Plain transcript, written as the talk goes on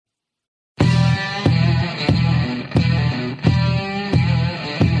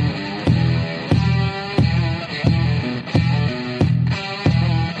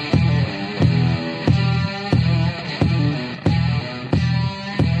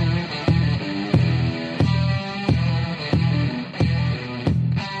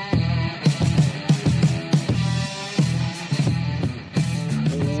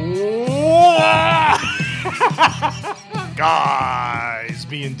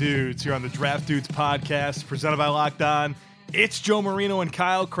million dudes here on the Draft Dudes podcast, presented by Locked On. It's Joe Marino and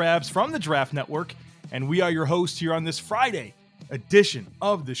Kyle Krabs from the Draft Network, and we are your hosts here on this Friday edition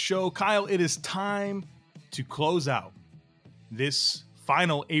of the show. Kyle, it is time to close out this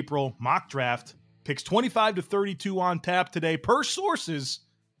final April mock draft. Picks 25 to 32 on tap today. Per sources,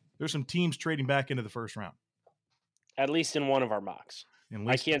 there's some teams trading back into the first round. At least in one of our mocks.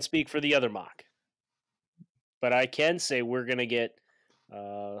 I can't speak for the other mock. But I can say we're going to get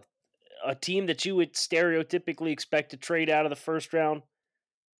a team that you would stereotypically expect to trade out of the first round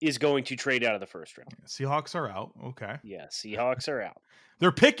is going to trade out of the first round. Seahawks are out. Okay. Yeah, Seahawks are out.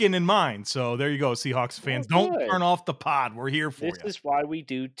 They're picking in mine. So there you go, Seahawks fans. Don't turn off the pod. We're here for you. This is why we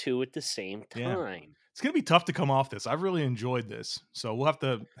do two at the same time. Yeah. It's going to be tough to come off this. I've really enjoyed this. So we'll have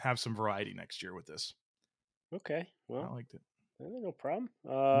to have some variety next year with this. Okay. Well, I liked it. No problem.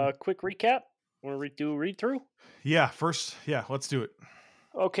 Quick recap. Want to do a read through? Yeah, let's do it.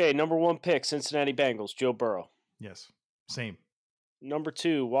 Okay, number 1 pick, Cincinnati Bengals, Joe Burrow. Yes, same. Number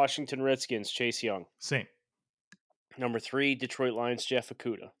 2, Washington Redskins, Chase Young. Same. Number 3, Detroit Lions, Jeff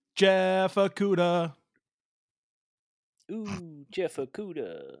Okudah. Jeff Okudah. Ooh, Jeff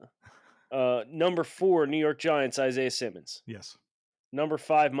Okudah. Number 4, New York Giants, Isaiah Simmons. Yes. Number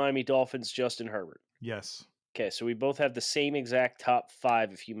 5, Miami Dolphins, Justin Herbert. Yes. Okay, so we both have the same exact top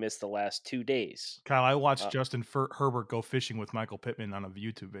 5 if you missed the last 2 days. Kyle, I watched Justin Herbert go fishing with Michael Pittman on a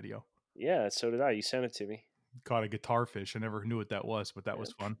YouTube video. Yeah, so did I. You sent it to me. Caught a guitar fish. I never knew what that was, but that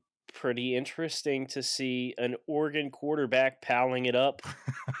was fun. Pretty interesting to see an Oregon quarterback palling it up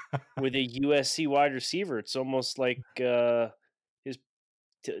with a USC wide receiver. It's almost like his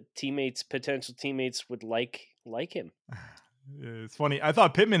potential teammates would like him. It's funny. I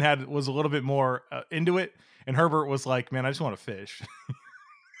thought Pittman was a little bit more into it, and Herbert was like, "Man, I just want to fish."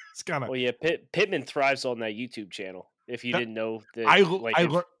 It's kind of Pittman thrives on that YouTube channel. If you didn't know, that,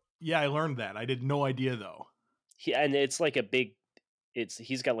 I learned that. I did no idea though. And it's like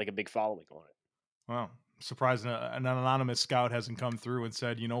he's got like a big following on it. Wow. Surprised an anonymous scout hasn't come through and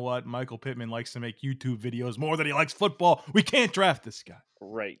said, you know what, Michael Pittman likes to make YouTube videos more than he likes football. We can't draft this guy.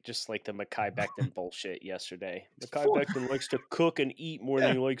 Right, just like the Mekhi Becton bullshit yesterday. Mekhi Becton likes to cook and eat more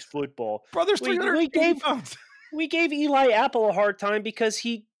than he likes football. Brothers, 380 pounds. We gave Eli Apple a hard time because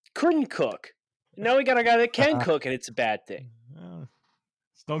he couldn't cook. Now we got a guy that can cook, and it's a bad thing.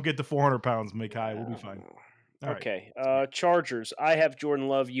 Don't get to 400 pounds, Mekhi. We'll be fine. All okay. Right. Chargers. I have Jordan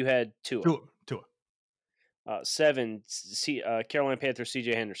Love. You had Tua. 7. Carolina Panthers.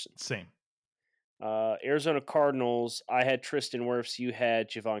 C.J. Henderson. Same. Arizona Cardinals. I had Tristan Wirfs. You had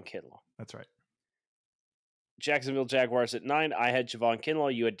Javon Kinlaw. That's right. Jacksonville Jaguars at 9. I had Javon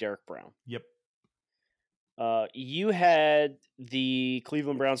Kinlaw. You had Derek Brown. Yep. You had the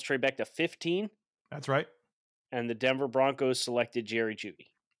Cleveland Browns trade back to 15. That's right. And the Denver Broncos selected Jerry Jeudy.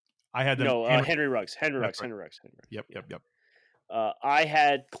 I had Henry Ruggs. Henry Ruggs. Yep. I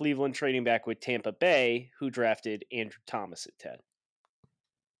had Cleveland trading back with Tampa Bay, who drafted Andrew Thomas at 10.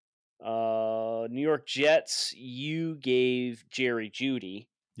 New York Jets, you gave Jerry Jeudy.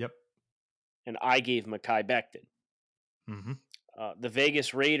 Yep. And I gave Mekhi Becton. Mm-hmm. The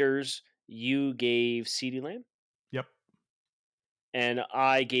Vegas Raiders, you gave CeeDee Lamb. Yep. And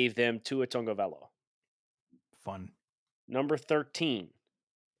I gave them Tua Tagovailoa. Fun. Number 13.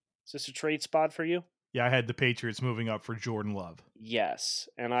 Is this a trade spot for you? Yeah, I had the Patriots moving up for Jordan Love. Yes,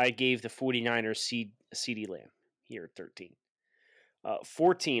 and I gave the 49ers CeeDee Lamb here at 13.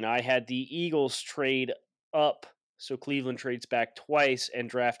 14, I had the Eagles trade up, so Cleveland trades back twice and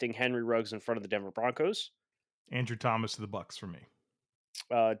drafting Henry Ruggs in front of the Denver Broncos. Andrew Thomas to the Bucks for me.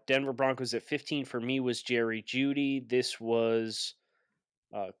 Denver Broncos at 15 for me was Jerry Jeudy. This was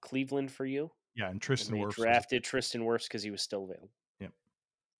Cleveland for you. Yeah, and Tristan Wirfs. Drafted Tristan Wirfs because he was still available. Yep.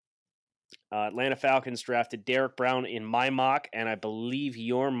 Atlanta Falcons drafted Derek Brown in my mock, and I believe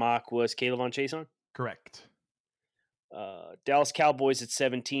your mock was Kayvon Chason? Correct. Dallas Cowboys at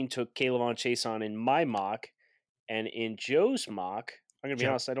 17 took Kayvon Chason in my mock, and in Joe's mock, I'm going to be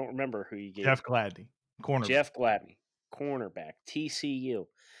honest, I don't remember who you gave. Jeff Gladney, cornerback. Jeff Gladney, cornerback, TCU.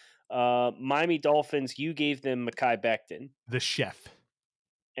 Miami Dolphins, you gave them Mekhi Becton. The chef.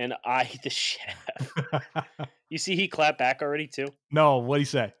 And I, the chef. You see he clapped back already, too? No, what'd he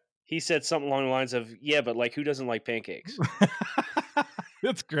say? He said something along the lines of, yeah, but like, who doesn't like pancakes?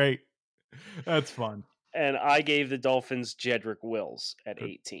 That's great. That's fun. And I gave the Dolphins Jedrick Wills at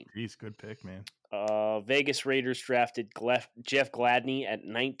 18. He's a good pick, man. Vegas Raiders drafted Jeff Gladney at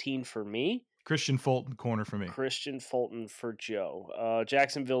 19 for me. Christian Fulton, corner for me. Christian Fulton for Joe.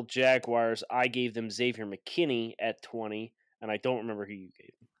 Jacksonville Jaguars, I gave them Xavier McKinney at 20, and I don't remember who you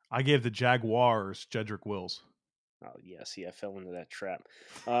gave them. I gave the Jaguars Jedrick Wills. Oh, yeah, see, I fell into that trap.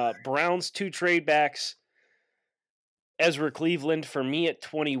 Browns, 2 trade backs. Ezra Cleveland for me at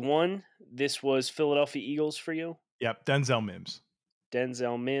 21. This was Philadelphia Eagles for you. Yep, Denzel Mims.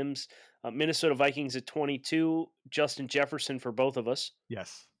 Denzel Mims. Minnesota Vikings at 22. Justin Jefferson for both of us.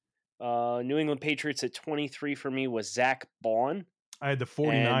 Yes. New England Patriots at 23 for me was Zach Bond. I had the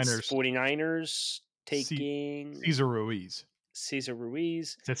 49ers. 49ers. 49ers taking Cesar Ruiz. Cesar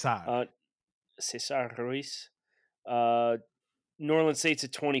Ruiz. Cesar. Cesar Ruiz. New Orleans Saints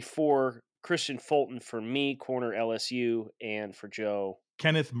at 24. Christian Fulton for me, corner LSU, and for Joe,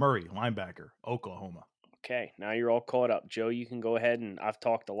 Kenneth Murray, linebacker, Oklahoma. Okay, now you're all caught up. Joe, you can go ahead, and I've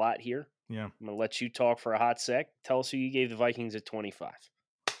talked a lot here. Yeah. I'm going to let you talk for a hot sec. Tell us who you gave the Vikings at 25.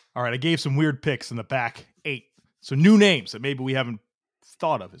 All right, I gave some weird picks in the back 8. So new names that maybe we haven't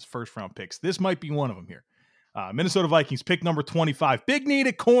thought of as first-round picks. This might be one of them here. Minnesota Vikings, pick number 25. Big need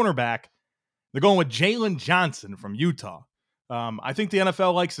at cornerback. They're going with Jalen Johnson from Utah. I think the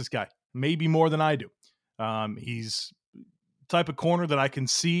NFL likes this guy, maybe more than I do. He's type of corner that I can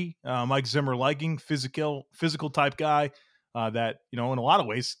see Mike Zimmer liking, physical type guy that, in a lot of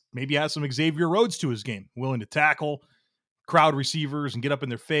ways, maybe has some Xavier Rhodes to his game, willing to tackle crowd receivers and get up in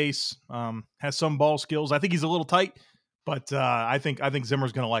their face, has some ball skills. I think he's a little tight, but I think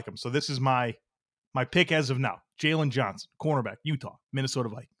Zimmer's going to like him. So this is my pick as of now. Jalen Johnson, cornerback, Utah, Minnesota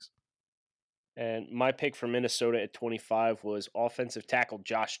Vikings. And my pick for Minnesota at 25 was offensive tackle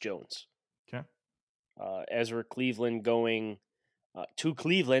Josh Jones. Okay. Ezra Cleveland going to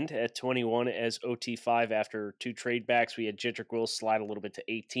Cleveland at 21 as OT5 after 2 trade backs. We had Jedrick Wills slide a little bit to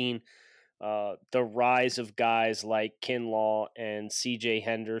 18. The rise of guys like Kinlaw and CJ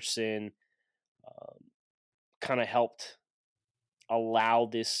Henderson kind of helped allow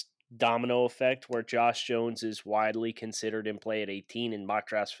this domino effect where Josh Jones is widely considered in play at 18 in mock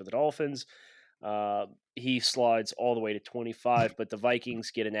drafts for the Dolphins. He slides all the way to 25, but the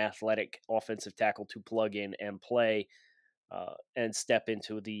Vikings get an athletic offensive tackle to plug in and play and step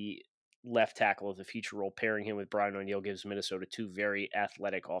into the left tackle of the future role. Pairing him with Brian O'Neill gives Minnesota 2 very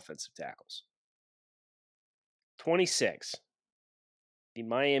athletic offensive tackles. 26, the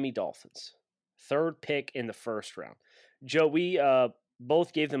Miami Dolphins. 3rd pick in the first round. Joe, we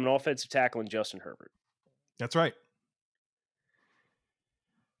both gave them an offensive tackle in Justin Herbert. That's right.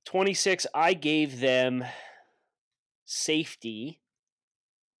 26, I gave them safety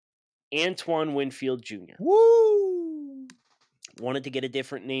Antoine Winfield Jr. Woo! Wanted to get a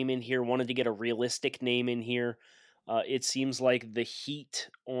different name in here. Wanted to get a realistic name in here. It seems like the heat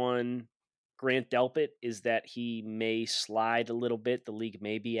on Grant Delpit is that he may slide a little bit. The league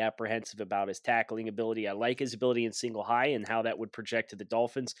may be apprehensive about his tackling ability. I like his ability in single high and how that would project to the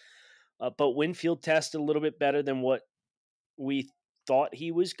Dolphins. But Winfield tested a little bit better than what we thought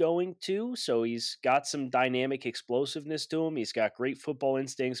he was going to. So he's got some dynamic explosiveness to him. He's got great football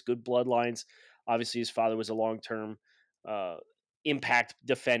instincts, good bloodlines. Obviously, his father was a long-term impact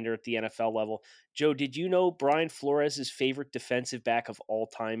defender at the NFL level. Joe, did you know Brian Flores' favorite defensive back of all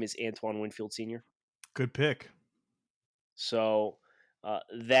time is Antoine Winfield Sr.? Good pick. So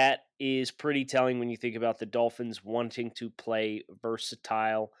that is pretty telling when you think about the Dolphins wanting to play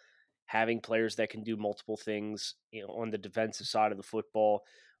versatile, having players that can do multiple things on the defensive side of the football.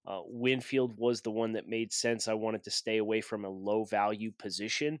 Winfield was the one that made sense. I wanted to stay away from a low-value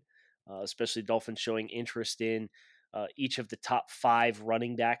position, especially Dolphins showing interest in each of the top 5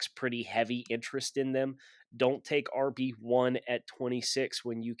 running backs, pretty heavy interest in them. Don't take RB1 at 26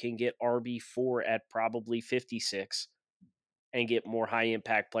 when you can get RB4 at probably 56 and get more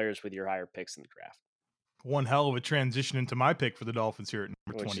high-impact players with your higher picks in the draft. One hell of a transition into my pick for the Dolphins here at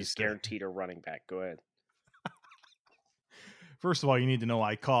number 26. Which is guaranteed a running back. Go ahead. First of all, you need to know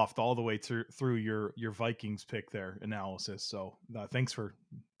I coughed all the way through your Vikings pick there analysis. So thanks for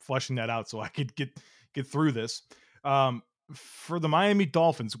fleshing that out so I could get through this. For the Miami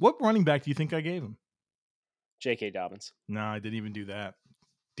Dolphins, what running back do you think I gave him? J.K. Dobbins. No, I didn't even do that.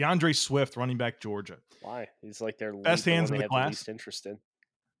 DeAndre Swift, running back, Georgia. Why? He's like their best hands in the class. The least interest in.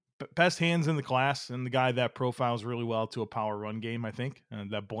 Best hands in the class, and the guy that profiles really well to a power run game, I think.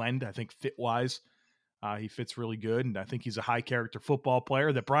 That blend, I think, fit-wise, he fits really good, and I think he's a high-character football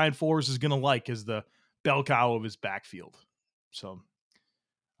player that Brian Flores is going to like as the bell cow of his backfield. So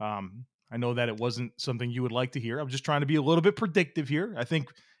I know that it wasn't something you would like to hear. I'm just trying to be a little bit predictive here. I think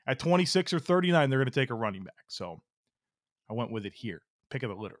at 26 or 39, they're going to take a running back. So I went with it here. Pick of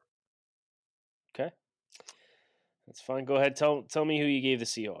the litter. Okay. That's fine. Go ahead. Tell me who you gave the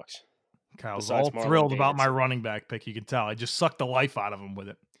Seahawks. Kyle's all thrilled about my running back pick. You can tell. I just sucked the life out of him with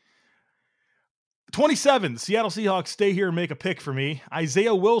it. 27, the Seattle Seahawks stay here and make a pick for me.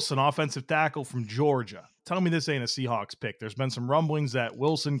 Isaiah Wilson, offensive tackle from Georgia. tell me this ain't a Seahawks pick. There's been some rumblings that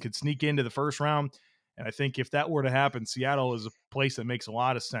Wilson could sneak into the first round. And I think if that were to happen, Seattle is a place that makes a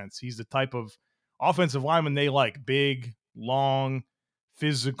lot of sense. He's the type of offensive lineman they like: big, long,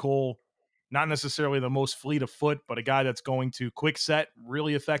 physical, not necessarily the most fleet of foot, but a guy that's going to quick set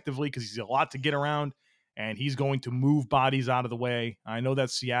really effectively because he's a lot to get around, and he's going to move bodies out of the way. I know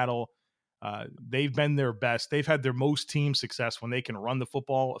that Seattle, they've been their best. They've had their most team success when they can run the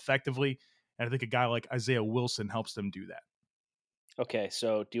football effectively. And I think a guy like Isaiah Wilson helps them do that. Okay,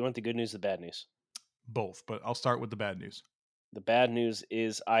 so do you want the good news or the bad news? Both, but I'll start with the bad news. The bad news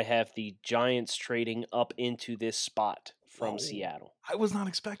is I have the Giants trading up into this spot from Seattle. I was not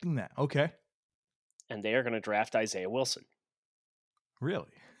expecting that. Okay. And they are going to draft Isaiah Wilson.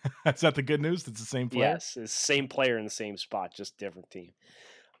 Really? Is that the good news? It's the same player? Yes, it's the same player in the same spot, just different team.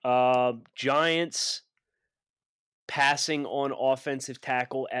 Giants passing on offensive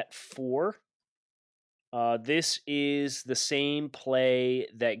tackle at 4. This is the same play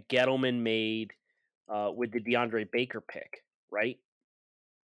that Gettleman made with the DeAndre Baker pick, right?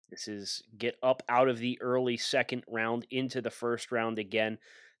 This is get up out of the early second round into the first round again.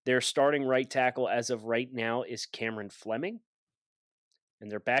 Their starting right tackle as of right now is Cameron Fleming, and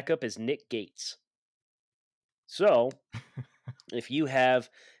their backup is Nick Gates. So, if you have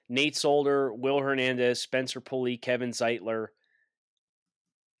Nate Solder, Will Hernandez, Spencer Pulley, Kevin Zeitler,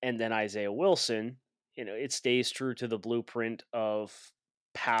 and then Isaiah Wilson, it stays true to the blueprint of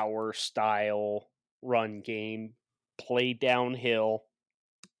power, style, run game, play downhill.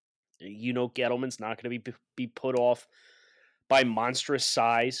 Gettleman's not going to be put off by monstrous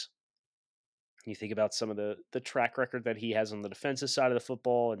size. You think about some of the track record that he has on the defensive side of the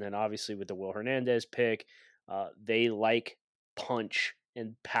football, and then obviously with the Will Hernandez pick, they like punch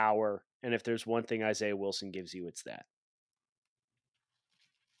and power. And if there's one thing Isaiah Wilson gives you, it's that.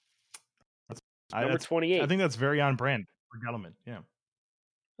 Number 28. I think that's very on brand for Gettleman. Yeah.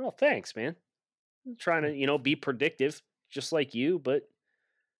 Oh, thanks, man. I'm trying to, be predictive, just like you, but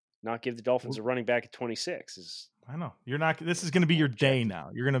not give the Dolphins a running back at 26. I know. You're not. This is going to be your day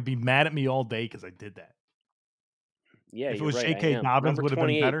now. You're going to be mad at me all day because I did that. Yeah, if it was right, J.K. Dobbins, would have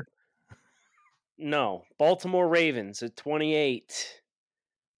been better. No. Baltimore Ravens at 28.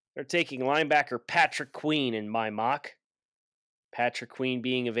 They're taking linebacker Patrick Queen in my mock. Patrick Queen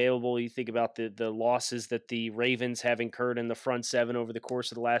being available, you think about the losses that the Ravens have incurred in the front seven over the course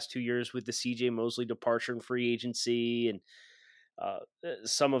of the last 2 years with the C.J. Mosley departure and free agency, and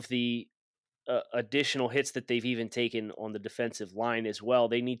some of the additional hits that they've even taken on the defensive line as well.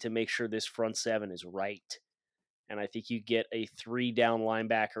 They need to make sure this front seven is right. And I think you get a 3-down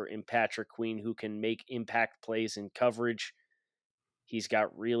linebacker in Patrick Queen who can make impact plays in coverage. He's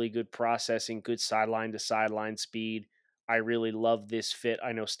got really good processing, good sideline to sideline speed. I really love this fit.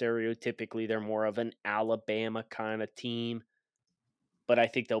 I know stereotypically they're more of an Alabama kind of team, but I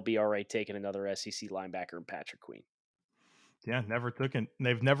think they'll be all right taking another SEC linebacker in Patrick Queen. Yeah,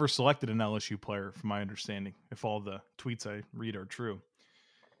 they've never selected an LSU player, from my understanding, if all the tweets I read are true.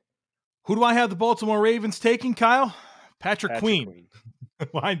 Who do I have the Baltimore Ravens taking, Kyle? Patrick Queen.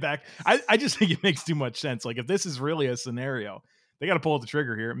 Linebacker. I just think it makes too much sense. Like, if this is really a scenario, they got to pull the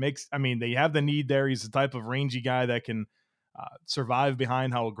trigger here. They have the need there. He's the type of rangy guy that can survive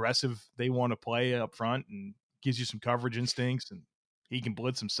behind how aggressive they want to play up front and gives you some coverage instincts, and he can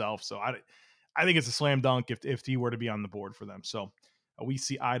blitz himself. So I think it's a slam dunk if he were to be on the board for them. So we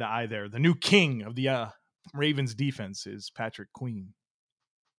see eye to eye there. The new king of the Ravens defense is Patrick Queen.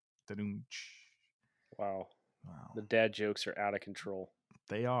 Wow. The dad jokes are out of control.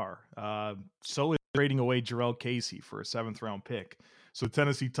 They are. So is trading away Jarrell Casey for a 7th-round pick. So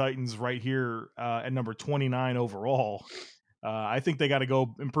Tennessee Titans right here at number 29 overall. I think they got to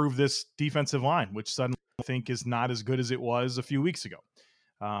go improve this defensive line, which suddenly I think is not as good as it was a few weeks ago.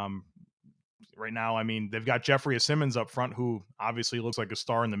 Right now, they've got Jeffrey Simmons up front, who obviously looks like a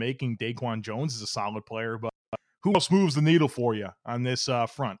star in the making. Daquan Jones is a solid player, but who else moves the needle for you on this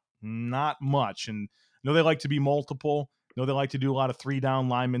front? Not much. And I know they like to be multiple. I know they like to do a lot of 3-down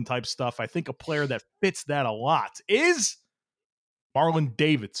lineman type stuff. I think a player that fits that a lot is Marlon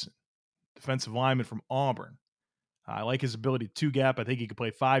Davidson, defensive lineman from Auburn. I like his ability to 2-gap. I think he can play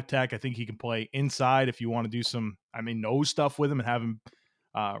 5-tech. I think he can play inside if you want to do some, nose stuff with him and have him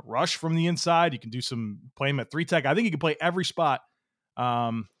rush from the inside. You can do play him at 3-tech. I think he can play every spot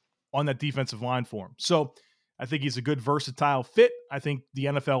on that defensive line for him. So I think he's a good versatile fit. I think the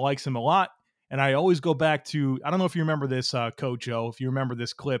NFL likes him a lot. And I always go back to, I don't know if you remember this, Coach Joe, if you remember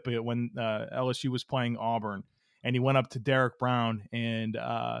this clip when LSU was playing Auburn and he went up to Derek Brown and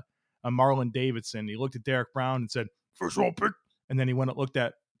Marlon Davidson. He looked at Derek Brown and said, "First round pick." And then he went and looked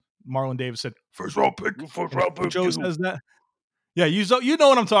at Marlon Davis said, first round pick. First And if round pick, Coach O says that, yeah, you know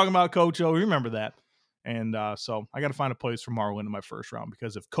what I'm talking about, Coach O. Remember that. And so I got to find a place for Marlon in my first round,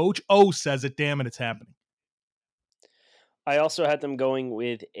 because if Coach O says it, damn it, it's happening. I also had them going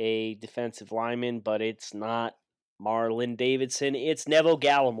with a defensive lineman, but it's not Marlon Davidson. It's Neville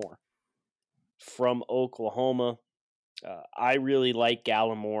Gallimore from Oklahoma. I really like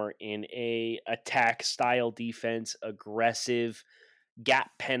Gallimore in a attack style defense, aggressive, gap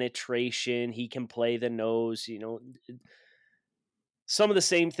penetration. He can play the nose, some of the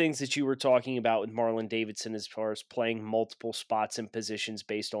same things that you were talking about with Marlon Davidson as far as playing multiple spots and positions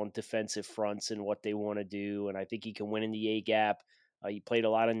based on defensive fronts and what they want to do. And I think he can win in the A gap. He played a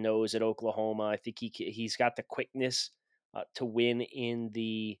lot of nose at Oklahoma. I think he's got the quickness to win in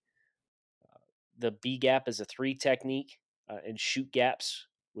the B gap as a 3 technique and shoot gaps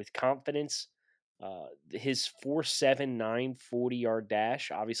with confidence. His 4.79 40-yard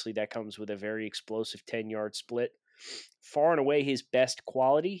dash, obviously that comes with a very explosive 10-yard split. Far and away his best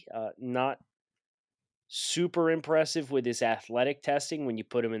quality. Not super impressive with his athletic testing when you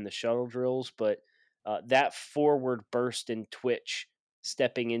put him in the shuttle drills, but that forward burst and twitch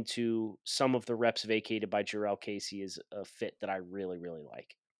stepping into some of the reps vacated by Jarrell Casey is a fit that I really, really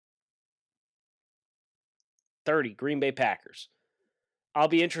like. 30, Green Bay Packers. I'll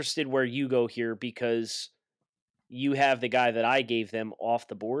be interested where you go here, because you have the guy that I gave them off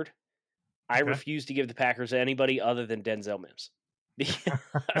the board. I refuse to give the Packers anybody other than Denzel Mims,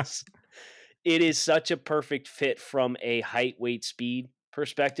 because it is such a perfect fit from a height, weight, speed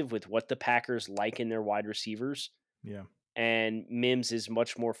perspective with what the Packers like in their wide receivers. Yeah. And Mims is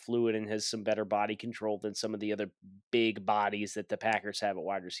much more fluid and has some better body control than some of the other big bodies that the Packers have at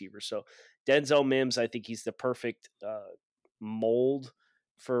wide receiver. So Denzel Mims, I think he's the perfect mold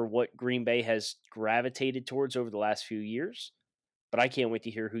for what Green Bay has gravitated towards over the last few years. But I can't wait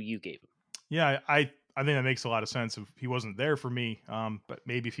to hear who you gave him. Yeah, I think that makes a lot of sense. If he wasn't there for me, but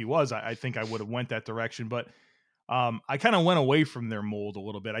maybe if he was, I think I would have went that direction. But I kind of went away from their mold a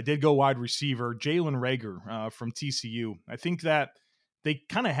little bit. I did go wide receiver, Jalen Reagor from TCU. I think that they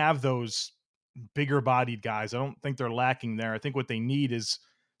kind of have those bigger bodied guys. I don't think they're lacking there. I think what they need is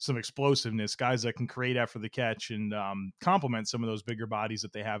some explosiveness, guys that can create after the catch and complement some of those bigger bodies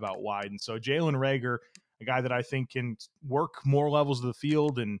that they have out wide. And so Jalen Reagor, a guy that I think can work more levels of the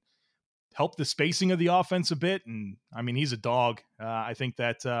field and help the spacing of the offense a bit. And I mean, he's a dog. I think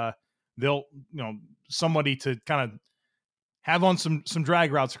that they'll, somebody to kind of have on some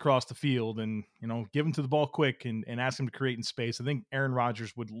drag routes across the field and, give him to the ball quick and ask him to create in space. I think Aaron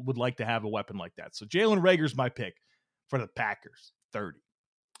Rodgers would like to have a weapon like that. So Jalen Reagor's my pick for the Packers, 30.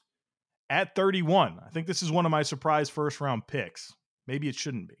 At 31, I think this is one of my surprise first round picks. Maybe it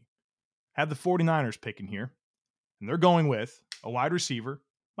shouldn't be. Have the 49ers picking here, and they're going with a wide receiver,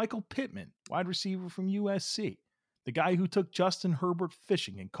 Michael Pittman, wide receiver from USC, the guy who took Justin Herbert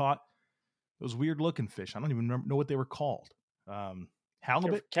fishing and caught those weird looking fish. I don't even know what they were called.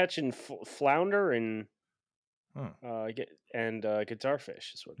 Halibut? Catching flounder and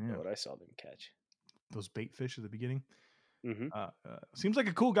guitarfish is what I saw them catch. Those bait fish at the beginning. Mm-hmm. Seems like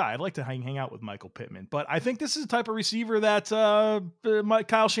a cool guy. I'd like to hang out with Michael Pittman, but I think this is the type of receiver that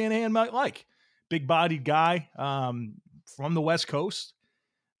Kyle Shanahan might like. Big bodied guy from the West Coast.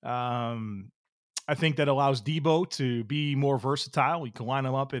 I think that allows Debo to be more versatile. You can line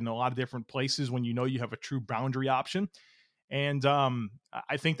him up in a lot of different places when you know you have a true boundary option. And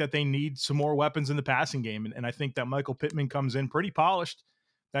I think that they need some more weapons in the passing game. And I think that Michael Pittman comes in pretty polished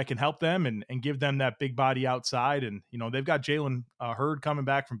that can help them and give them that big body outside. And, they've got Jalen Hurd coming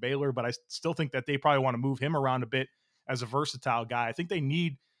back from Baylor, but I still think that they probably want to move him around a bit as a versatile guy. I think they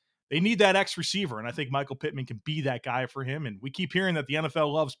need that X receiver, and I think Michael Pittman can be that guy for him. And we keep hearing that the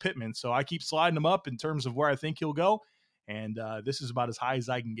NFL loves Pittman, so I keep sliding him up in terms of where I think he'll go. And this is about as high as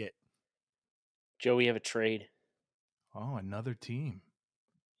I can get. Joe, we have a trade. Oh, another team.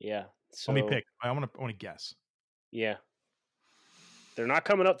 Yeah. So let me pick. I want to guess. Yeah. They're not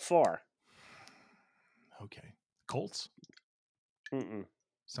coming up far. Okay. Colts? Mm-mm.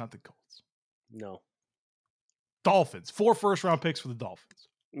 It's not the Colts. No. Dolphins. 4 first-round picks for the Dolphins.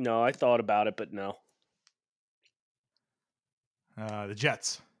 No, I thought about it, but no. The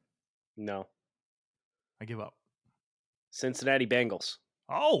Jets. No. I give up. Cincinnati Bengals.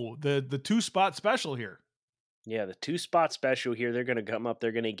 Oh, the 2-spot special here. Yeah, the 2-spot special here. They're going to come up.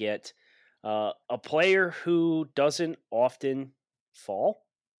 They're going to get a player who doesn't often fall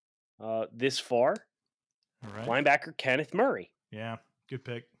this far. All right. Linebacker Kenneth Murray. Yeah, good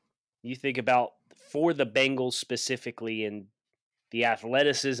pick. You think about for the Bengals specifically and the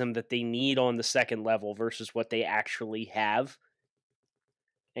athleticism that they need on the second level versus what they actually have.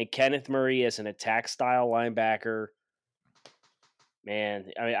 And Kenneth Murray as an attack style linebacker,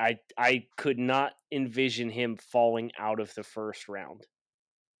 man, I mean, I could not envision him falling out of the first round.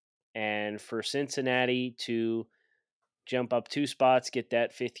 And for Cincinnati to jump up 2 spots, get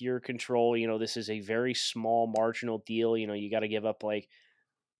that 5th-year control, this is a very small marginal deal. You got to give up like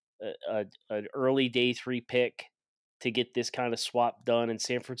an early day 3 pick to get this kind of swap done. And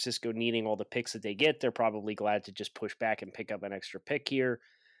San Francisco needing all the picks that they get, they're probably glad to just push back and pick up an extra pick here.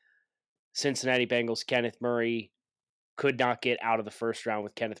 Cincinnati Bengals, Kenneth Murray could not get out of the first round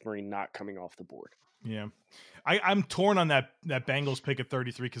with Kenneth Murray not coming off the board. Yeah. I'm torn on that Bengals pick at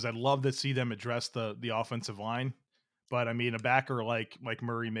 33 because I'd love to see them address the offensive line. But I mean, a backer like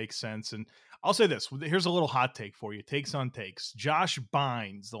Murray makes sense. And I'll say this: here's a little hot take for you. Takes on takes. Josh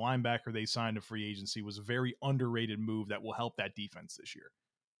Bynes, the linebacker they signed to free agency, was a very underrated move that will help that defense this year.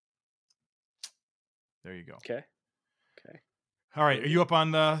 There you go. Okay. All right. Are you up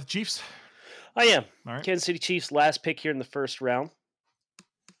on the Chiefs? I am. All right. Kansas City Chiefs, last pick here in the first round.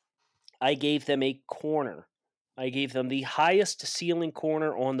 I gave them a corner. I gave them the highest ceiling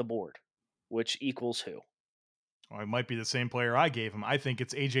corner on the board, which equals who? Well, it might be the same player I gave him. I think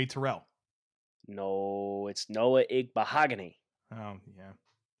it's A.J. Terrell. No, it's Noah Igbahogany. Oh, yeah.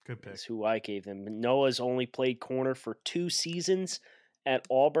 Good pick. That's who I gave them. Noah's only played corner for 2 seasons at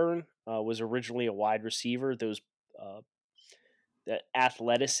Auburn. Was originally a wide receiver. That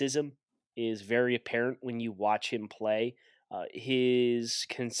athleticism is very apparent when you watch him play. His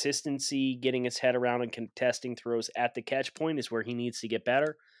consistency, getting his head around and contesting throws at the catch point is where he needs to get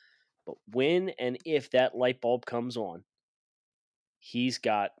better. But when and if that light bulb comes on, he's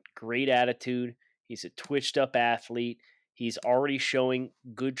got great attitude. He's a twitched up athlete. He's already showing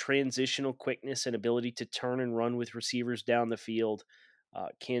good transitional quickness and ability to turn and run with receivers down the field.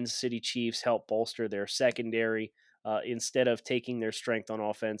 Kansas City Chiefs help bolster their secondary. Instead of taking their strength on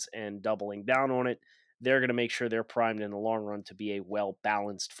offense and doubling down on it, they're going to make sure they're primed in the long run to be a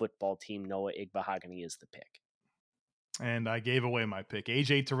well-balanced football team. Noah Igbahogany is the pick. And I gave away my pick.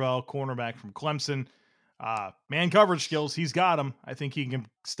 A.J. Terrell, cornerback from Clemson. Man coverage skills, he's got them. I think he can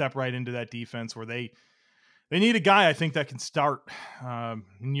step right into that defense where they need a guy, I think, that can start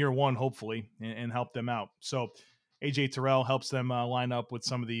in year one, hopefully, and help them out. So A.J. Terrell helps them line up with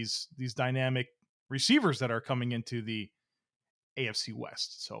some of these dynamic receivers that are coming into the AFC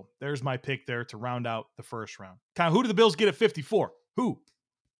West. So there's my pick there to round out the first round. Kyle, who do the Bills get at 54? Who?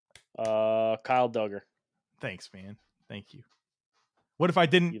 Kyle Duggar. Thanks, man. Thank you. What if I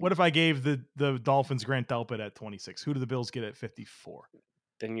didn't? What if I gave the Dolphins Grant Delpit at 26? Who do the Bills get at 54?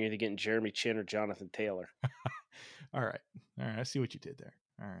 Then you're either getting Jeremy Chin or Jonathan Taylor. All right. I see what you did there.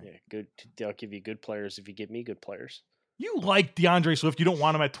 All right. Yeah, good. I'll give you good players if you give me good players. You like DeAndre Swift. You don't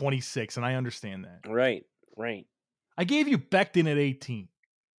want him at 26, and I understand that. Right. I gave you Becton at 18.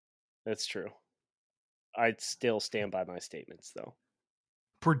 That's true. I'd still stand by my statements, though.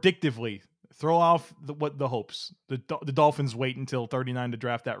 Predictively, throw off the hopes. The Dolphins wait until 39 to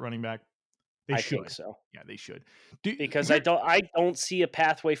draft that running back. They should. I think so. Yeah, they should. Because I don't see a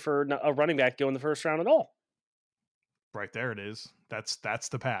pathway for a running back to go in the first round at all. Right there it is. That's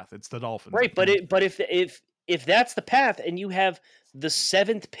the path. It's the Dolphins. Right, but if that's the path and you have the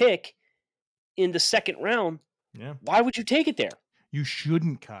 7th pick in the second round, yeah, why would you take it there? You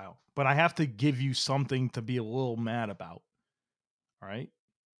shouldn't, Kyle. But I have to give you something to be a little mad about. All right?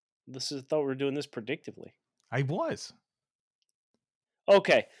 I thought we were doing this predictively. I was.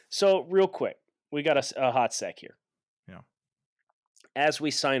 Okay, so real quick, we got a hot sec here. Yeah. As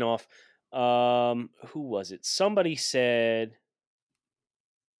we sign off, who was it? Somebody said,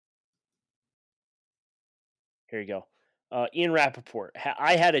 here you go. Ian Rappaport.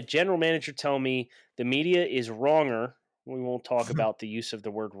 I had a general manager tell me the media is wronger. We won't talk about the use of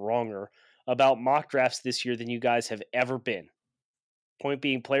the word wronger about mock drafts this year than you guys have ever been. Point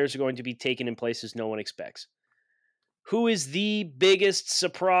being, players are going to be taken in places no one expects. Who is the biggest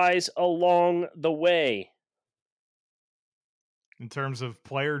surprise along the way? In terms of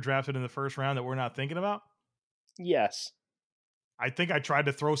player drafted in the first round that we're not thinking about? Yes. I think I tried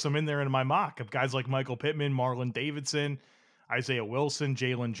to throw some in there in my mock of guys like Michael Pittman, Marlon Davidson, Isaiah Wilson,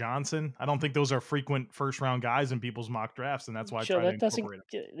 Jalen Johnson. I don't think those are frequent first round guys in people's mock drafts, and that's why I try to incorporate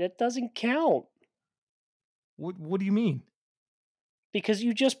them. That doesn't count. What do you mean? Because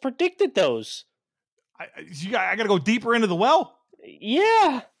you just predicted those. I got to go deeper into the well?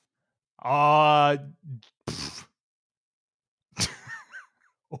 Yeah.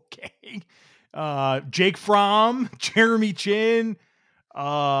 Okay. Jake Fromm, Jeremy Chin.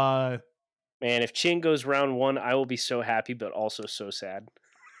 Man, if Chin goes round 1, I will be so happy, but also so sad.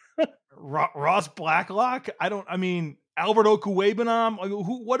 Ross Blacklock. Albert Okuwebanam?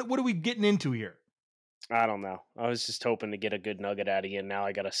 What are we getting into here? I don't know. I was just hoping to get a good nugget out of you, and now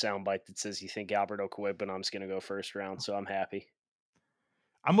I got a soundbite that says you think Albert Okuwebanam's going to go first round, so I'm happy.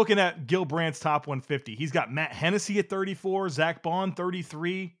 I'm looking at Gil Brandt's top 150. He's got Matt Hennessy at 34, Zach Bond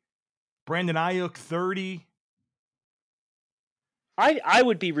 33, Brandon Ayuk 30. I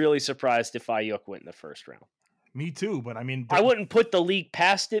would be really surprised if Ayuk went in the first round. Me too, but I mean, I wouldn't put the league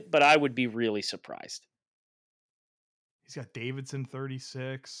past it, but I would be really surprised. He's got Davidson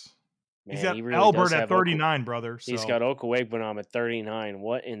 36. Man, he's got he really Albert at 39, brother. So. He's got Okuwebanam at 39.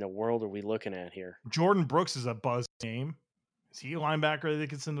 What in the world are we looking at here? Jordan Brooks is a buzz name. Is he a linebacker that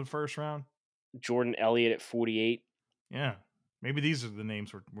gets into the first round? Jordan Elliott at 48. Yeah. Maybe these are the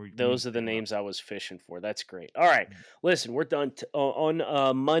names those are the names I was fishing for. That's great. All right. Listen, we're done.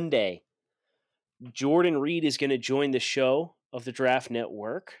 On Monday, Jordan Reed is going to join the show of the Draft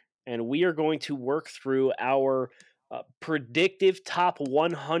Network, and we are going to work through our predictive top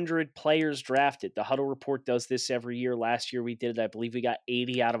 100 players drafted. The Huddle Report does this every year. Last year we did it. I believe we got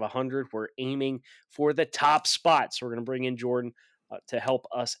 80 out of 100. We're aiming for the top spot. So we're going to bring in Jordan to help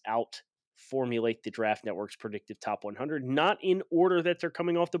us out formulate the Draft Network's predictive top 100. Not in order that they're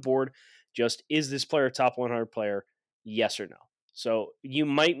coming off the board. Just, is this player a top 100 player? Yes or no. So you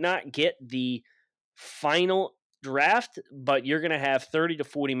might not get the final draft, but you're going to have 30 to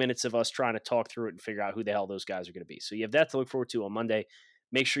 40 minutes of us trying to talk through it and figure out who the hell those guys are going to be. So you have that to look forward to on Monday.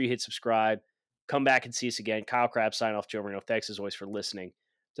 Make sure you hit subscribe. Come back and see us again. Kyle Krabs, sign off. Joe Marino. Thanks as always for listening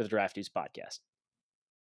to the Draft Dudes podcast.